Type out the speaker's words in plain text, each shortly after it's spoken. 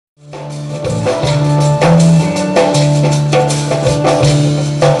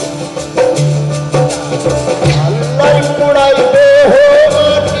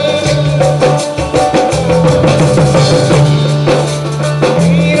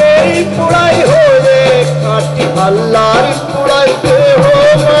মাটি আল্লাহর কুড়াইতে হো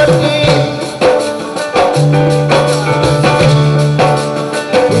মাটি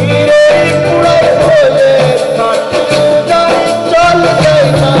হিরে কুড়াই হলে মাটি উজাড়ি চল যায়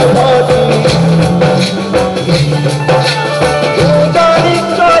না মাটি উজাড়ি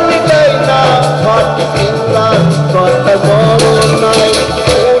চল যায় না মাটি কিনলাম কত বড় নাই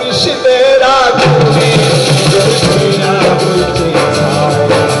মুর্শিদের আগুনে জলসিনা হইতে চায়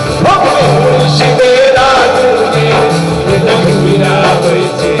মুর্শিদের আগুনে জলসিনা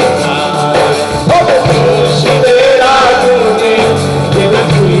হইতে চায় মুর্শিদের আগুনে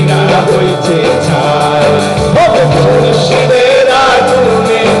জলসিনা হইতে চায় মুর্শিদের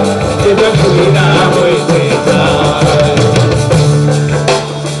আগুনে জলসিনা হইতে চায়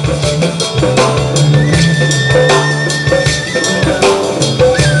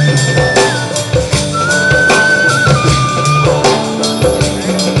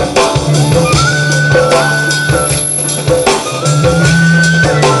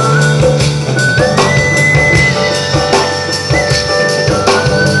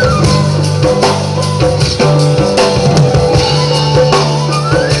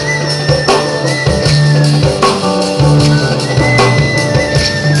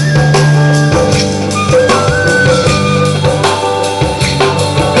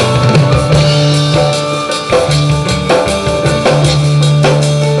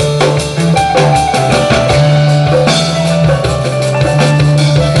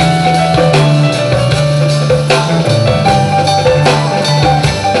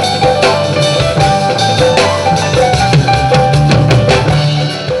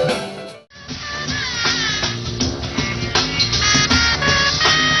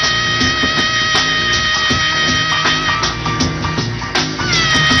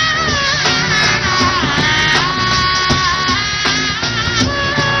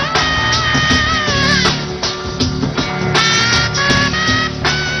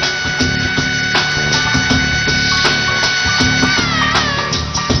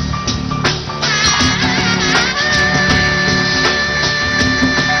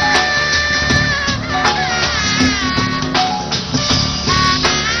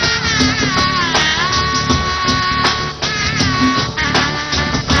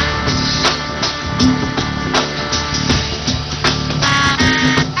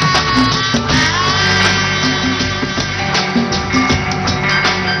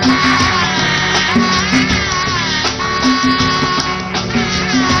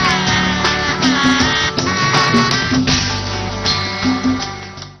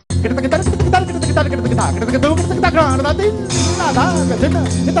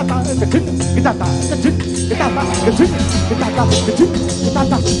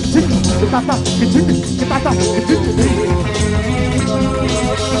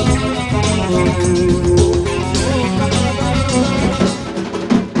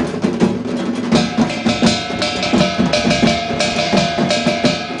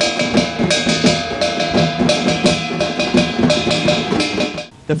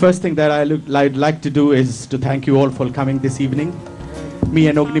The first thing that I'd like to do is to thank you all for coming this evening. Me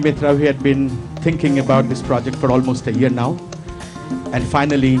and Ognimitra, we had been thinking about this project for almost a year now. And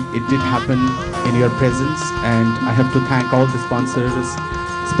finally, it did happen in your presence. And I have to thank all the sponsors,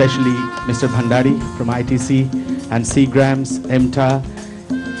 especially Mr. Bhandari from ITC and Seagrams, EMTA,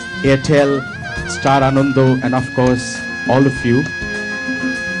 Airtel, Star Anando, and of course, all of you.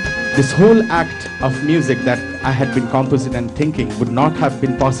 This whole act of music that I had been composing and thinking would not have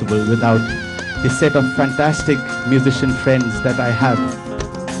been possible without the set of fantastic musician friends that I have.